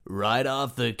Right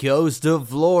off the coast of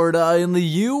Florida in the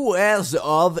U.S.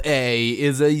 of A.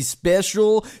 is a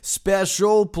special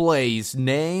place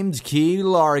named Key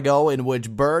Largo, in which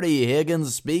Bertie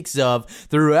Higgins speaks of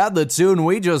throughout the tune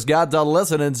we just got done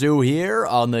listening to here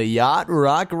on the Yacht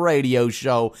Rock Radio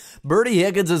Show. Bertie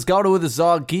Higgins is caught with the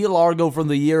song Key Largo from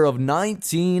the year of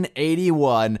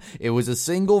 1981. It was a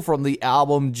single from the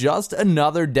album Just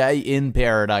Another Day in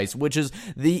Paradise, which is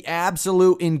the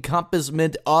absolute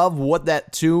encompassment of what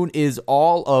that tune is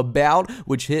all about,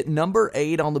 which hit number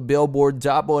 8 on the Billboard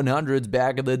Top 100s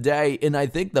back in the day. And I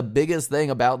think the biggest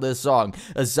thing about this song,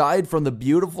 aside from the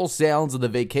beautiful sounds and the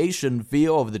vacation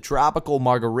feel of the tropical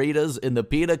margaritas and the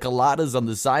pina coladas on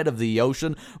the side of the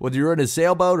ocean, whether you're in a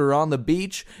sailboat or on the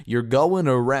beach, you're going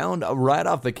around right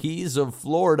off the Keys of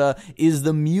Florida, is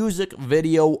the music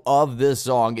video of this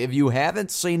song. If you haven't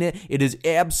seen it, it is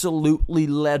absolutely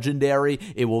legendary.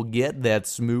 It will get that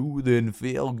smooth and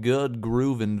feel good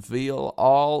groove and feel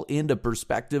all into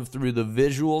perspective through the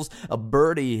visuals of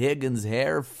Bertie Higgins'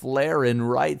 hair flaring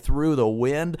right through the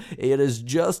wind. It is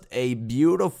just a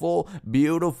beautiful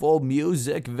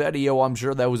music video. I'm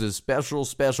sure that was a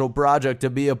special project to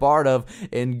be a part of,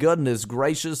 and goodness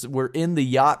gracious, we're in the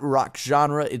yacht rock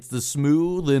genre. It's the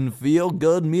smooth and feel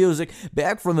good music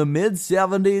back from the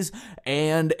mid-70s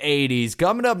and 80s.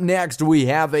 Coming up next, we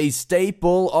have a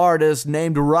staple artist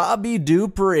named Robbie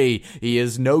Dupree. He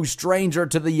is no stranger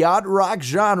to the yacht rock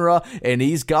genre, and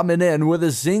he's coming in with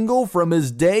a single from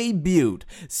his debut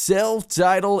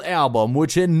self-titled album,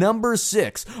 which hit number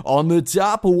 6 on the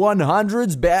top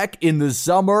 100s back in the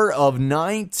summer of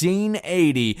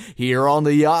 1980. Here on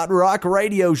the Yacht Rock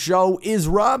Radio Show is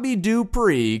Robbie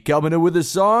Dupree coming in with the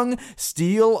song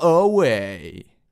Steal Away.